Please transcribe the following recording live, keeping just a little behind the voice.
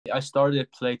I started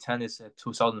to play tennis in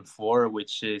 2004,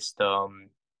 which is the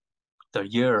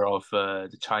year of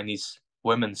the Chinese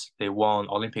women's they won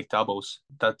Olympic doubles.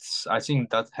 I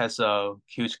think that has a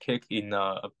huge kick in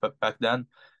back then.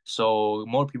 So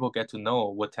more people get to know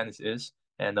what tennis is,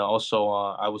 and also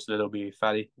I was a little bit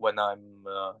fatty when I'm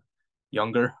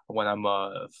younger, when I'm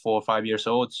 4 or 5 years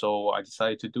old. So I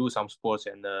decided to do some sports,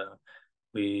 and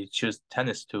we choose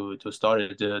tennis to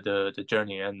start the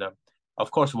journey. And of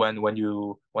course, when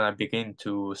I begin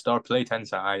to start play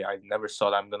tennis, I never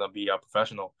thought I'm gonna be a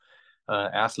professional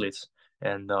athlete.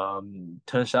 And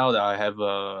turns out I have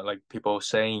like people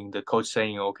saying, the coach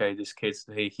saying, okay, this kid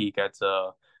he gets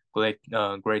great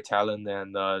talent.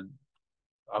 And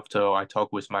after I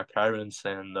talked with my parents,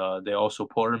 and they all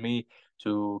supported me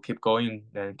to keep going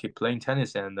and keep playing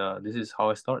tennis. And this is how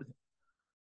I started.